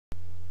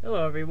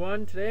Hello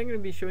everyone, today I'm going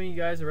to be showing you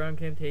guys around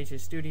Camtasia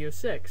Studio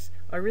 6.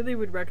 I really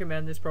would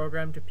recommend this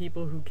program to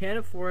people who can't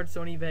afford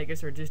Sony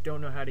Vegas or just don't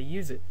know how to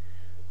use it.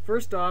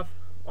 First off,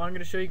 I'm going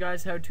to show you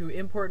guys how to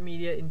import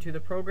media into the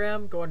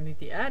program. Go underneath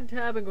the Add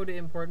tab and go to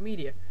Import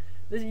Media.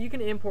 You can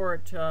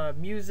import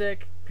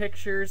music,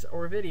 pictures,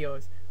 or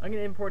videos. I'm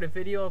going to import a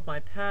video of my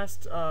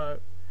past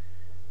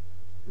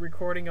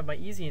recording of my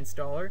Easy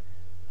Installer.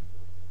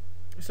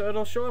 So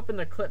it'll show up in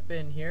the clip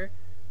bin here,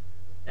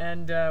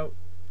 and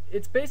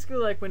it's basically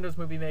like Windows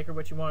Movie Maker.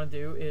 What you want to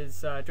do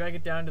is drag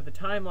it down to the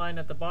timeline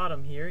at the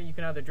bottom here. You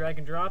can either drag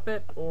and drop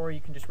it, or you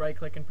can just right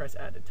click and press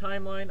Add to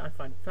Timeline. I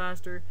find it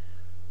faster.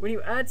 When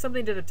you add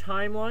something to the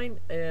timeline,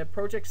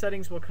 project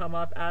settings will come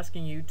up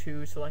asking you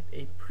to select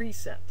a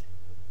preset.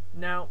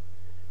 Now,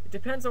 it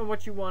depends on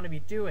what you want to be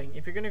doing.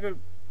 If you're going to go,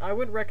 I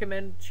would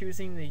recommend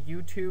choosing the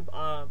YouTube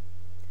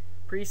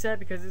preset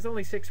because it's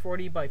only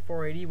 640 by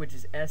 480, which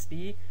is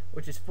SD,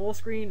 which is full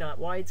screen, not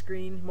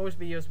widescreen. Most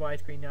videos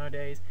widescreen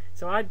nowadays.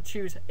 So I'd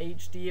choose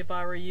HD if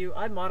I were you.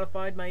 I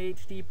modified my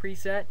HD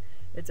preset.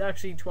 It's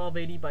actually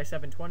 1280 by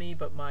 720,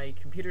 but my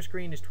computer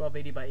screen is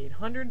 1280 by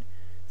 800.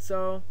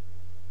 So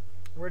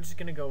we're just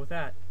going to go with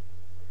that.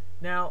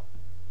 Now,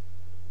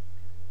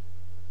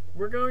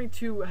 we're going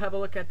to have a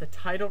look at the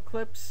title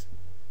clips.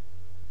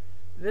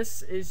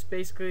 This is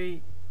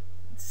basically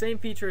the same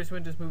feature as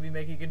Windows Movie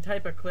Maker. You can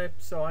type a clip,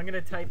 so I'm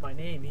going to type my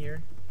name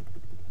here,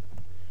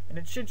 and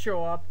it should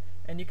show up.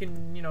 And you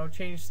can,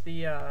 change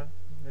the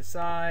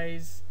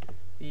size,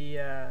 the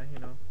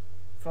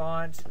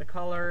font, the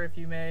color if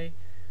you may,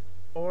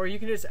 or you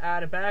can just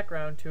add a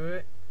background to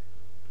it.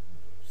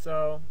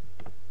 So,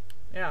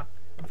 yeah,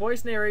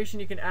 voice narration.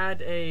 You can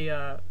add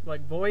a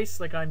voice,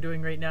 like I'm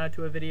doing right now,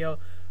 to a video.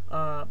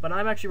 But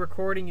I'm actually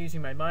recording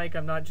using my mic.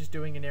 I'm not just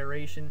doing a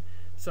narration.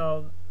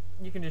 So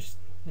you can just,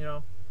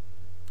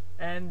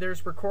 and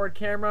there's record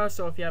camera.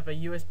 So if you have a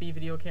USB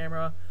video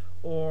camera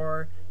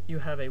or you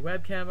have a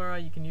web camera,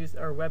 you can use,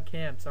 or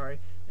webcam, sorry,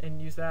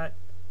 and use that.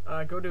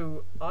 Go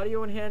to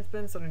audio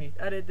enhancements underneath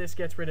edit. This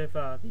gets rid of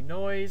the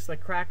noise, like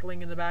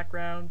crackling in the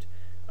background.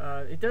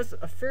 It does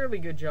a fairly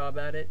good job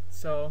at it.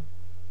 So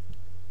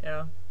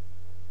yeah.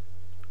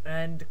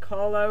 And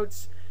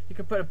callouts. You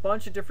can put a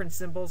bunch of different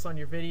symbols on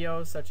your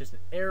video, such as an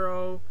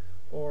arrow,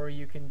 or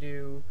you can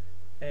do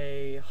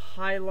a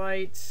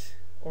highlight,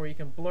 or you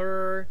can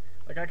blur.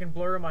 Like I can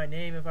blur my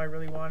name if I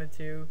really wanted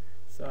to.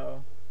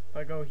 So if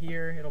I go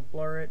here, it'll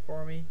blur it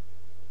for me.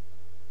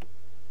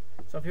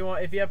 So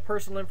if you have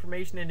personal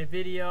information in a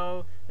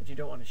video that you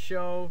don't want to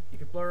show, you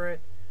can blur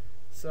it.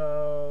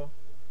 So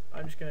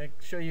I'm just gonna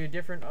show you a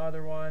different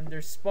other one.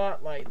 There's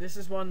Spotlight. This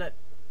is one that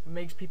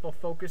makes people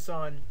focus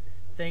on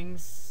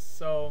things.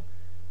 So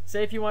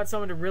say if you want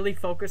someone to really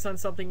focus on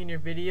something in your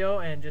video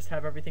and just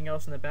have everything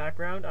else in the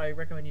background, I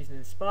recommend using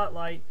the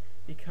Spotlight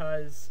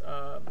because,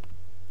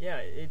 yeah,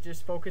 it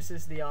just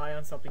focuses the eye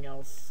on something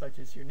else, such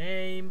as your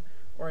name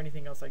or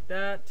anything else like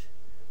that.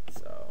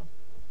 So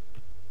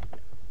yeah,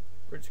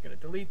 we're just going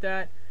to delete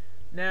that.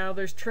 Now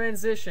there's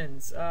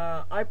transitions.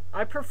 I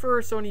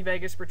prefer Sony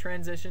Vegas for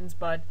transitions,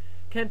 but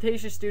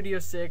Camtasia Studio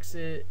 6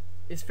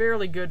 is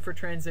fairly good for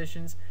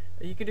transitions.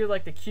 You can do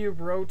like the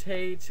cube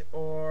rotate,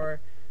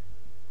 or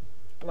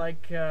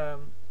like I'll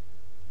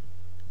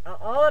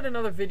add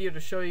another video to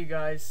show you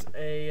guys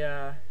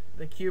the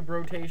cube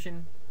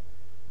rotation.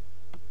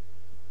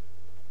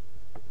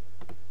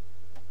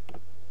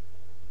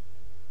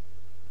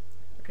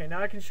 Okay,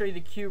 now I can show you the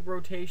cube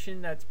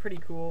rotation. That's pretty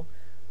cool.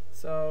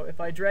 So if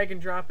I drag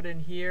and drop it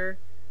in here,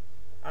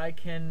 I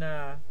can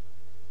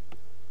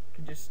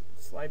just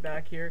slide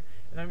back here,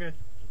 and I'm gonna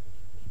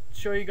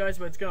show you guys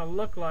what it's gonna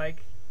look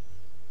like.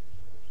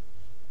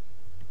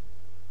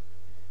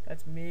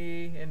 That's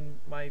me in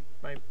one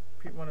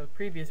of the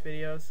previous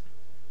videos.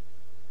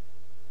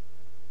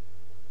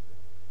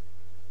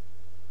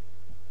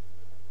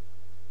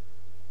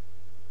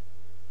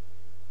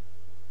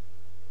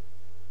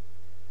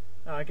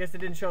 I guess it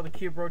didn't show the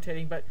cube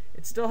rotating, but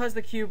it still has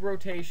the cube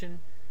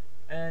rotation,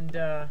 and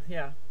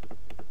yeah.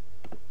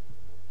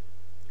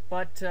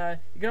 But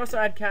you can also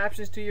add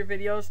captions to your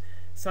videos,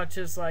 such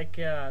as like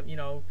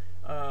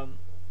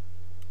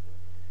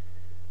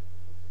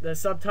the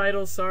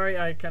subtitles. Sorry,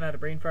 I kind of had a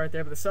brain fart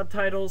there, but the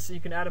subtitles, you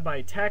can add it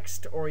by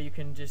text, or you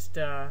can just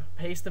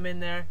paste them in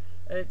there.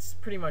 It's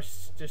pretty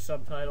much just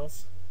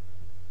subtitles.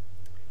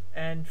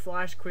 And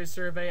Flash Quiz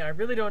Survey, I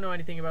really don't know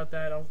anything about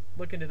that. I'll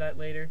look into that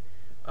later.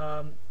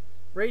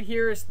 Right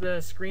here is the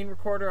screen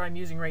recorder I'm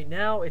using right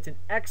now. It's an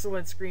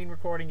excellent screen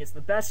recording. It's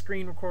the best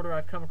screen recorder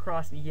I've come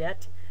across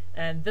yet.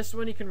 And this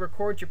one, you can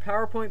record your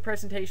PowerPoint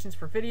presentations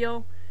for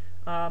video.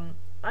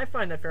 I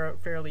find that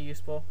fairly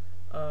useful.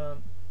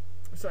 And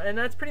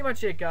that's pretty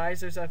much it,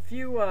 guys. There's a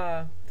few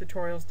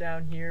tutorials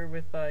down here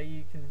with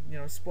you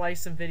can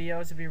splice some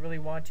videos if you really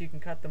want to. You can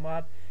cut them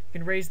up. You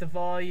can raise the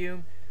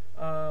volume.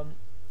 I'm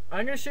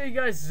going to show you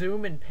guys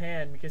zoom and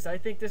pan because I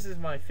think this is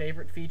my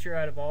favorite feature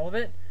out of all of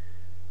it.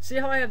 See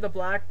how I have the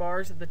black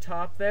bars at the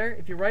top there?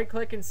 If you right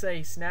click and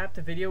say snap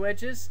to video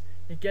edges,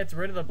 it gets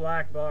rid of the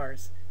black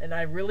bars. And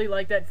I really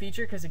like that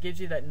feature because it gives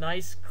you that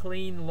nice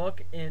clean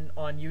look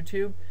on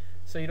YouTube,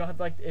 so you don't have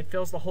like it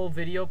fills the whole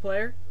video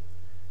player.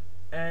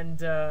 And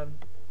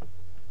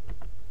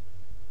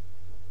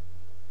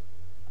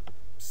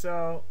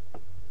so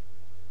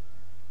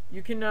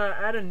you can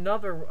add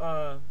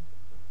another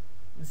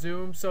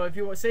zoom. So if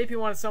you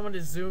wanted someone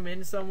to zoom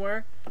in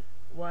somewhere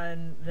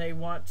when they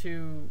want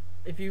to,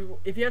 if you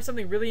have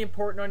something really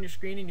important on your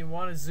screen and you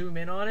want to zoom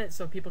in on it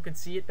so people can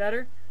see it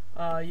better,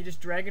 you just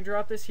drag and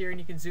drop this here and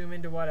you can zoom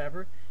into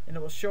whatever, and it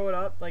will show it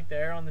up like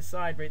there on the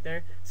side right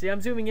there. See,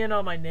 I'm zooming in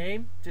on my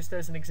name just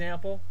as an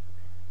example.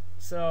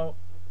 So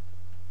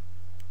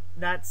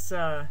that's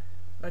a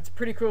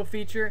pretty cool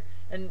feature,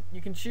 and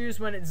you can choose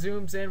when it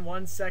zooms in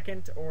 1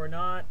 second or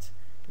not.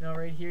 You know,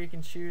 right here you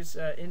can choose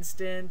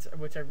instant,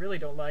 which I really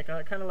don't like.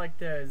 I kind of like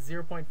the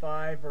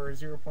 0.5 or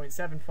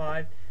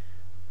 0.75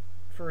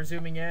 for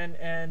zooming in,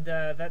 and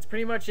that's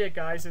pretty much it,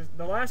 guys.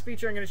 The last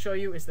feature I'm going to show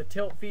you is the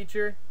tilt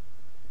feature.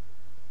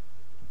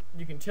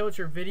 You can tilt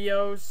your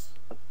videos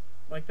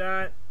like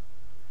that.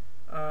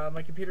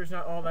 My computer's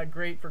not all that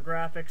great for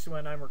graphics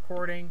when I'm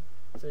recording,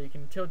 so you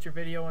can tilt your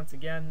video once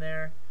again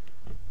there.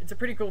 It's a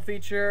pretty cool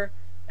feature,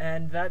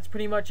 and that's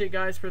pretty much it,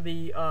 guys, for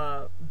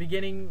the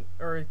beginning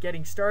or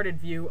getting started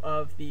view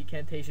of the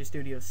Camtasia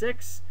Studio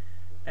 6.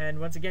 And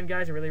once again,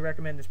 guys, I really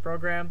recommend this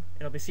program,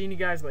 and I'll be seeing you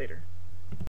guys later.